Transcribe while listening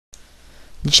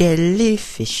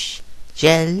Jellyfish,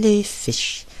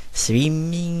 jellyfish,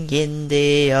 swimming in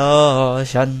the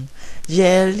ocean.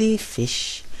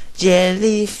 Jellyfish,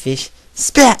 jellyfish,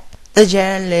 splat! The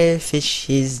jellyfish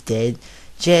is dead.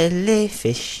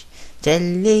 Jellyfish,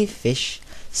 jellyfish,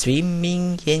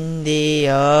 swimming in the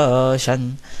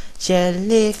ocean.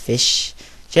 Jellyfish,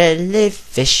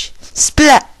 jellyfish,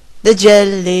 splat! The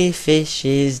jellyfish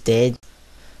is dead.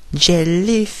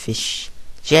 Jellyfish,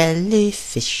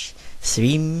 jellyfish,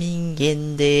 swimming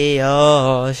in the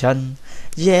ocean.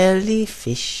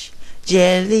 Jellyfish,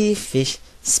 jellyfish,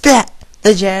 splat!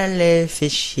 The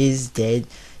jellyfish is dead.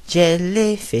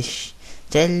 Jellyfish,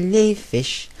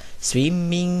 jellyfish,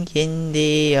 swimming in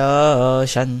the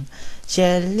ocean.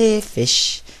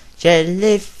 Jellyfish,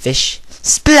 jellyfish,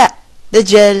 splat! The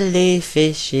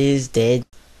jellyfish is dead.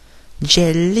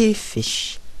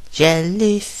 Jellyfish,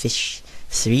 jellyfish,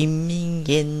 swimming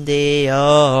in the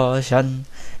ocean.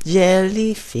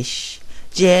 Jellyfish,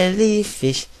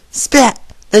 jellyfish, splat!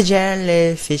 The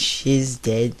jellyfish is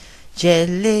dead.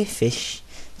 Jellyfish,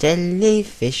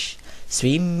 jellyfish,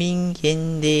 swimming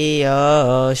in the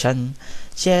ocean.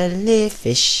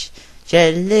 Jellyfish,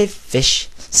 jellyfish,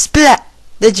 splat!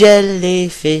 The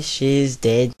jellyfish is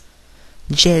dead.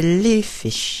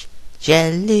 Jellyfish,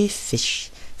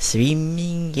 jellyfish,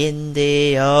 swimming in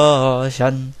the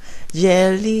ocean.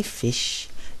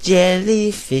 Jellyfish,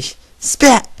 jellyfish,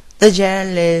 splat! The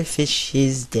jellyfish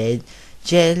is dead.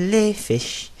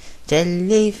 Jellyfish,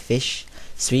 jellyfish,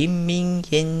 swimming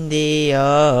in the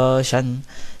ocean.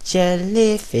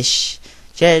 Jellyfish,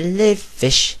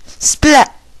 jellyfish,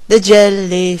 splat! The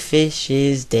jellyfish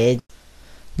is dead.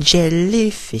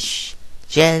 Jellyfish,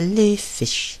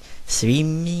 jellyfish,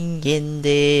 swimming in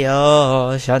the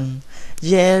ocean.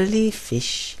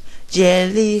 Jellyfish,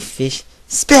 jellyfish,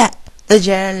 splat! The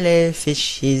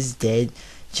jellyfish is dead.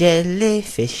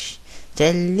 Jellyfish,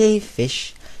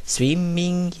 jellyfish,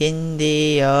 swimming in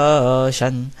the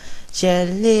ocean.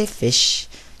 Jellyfish,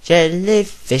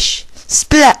 jellyfish,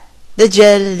 splat! The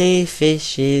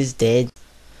jellyfish is dead.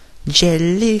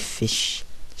 Jellyfish,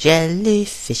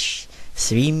 jellyfish,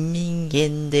 swimming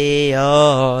in the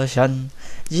ocean.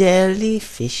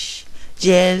 Jellyfish,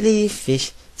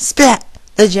 jellyfish, splat!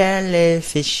 The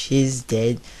jellyfish is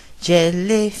dead.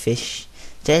 Jellyfish,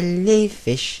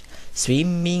 jellyfish,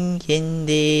 swimming in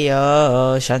the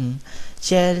ocean.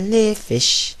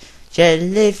 Jellyfish,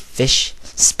 jellyfish,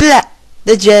 splat!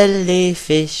 The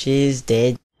jellyfish is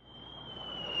dead.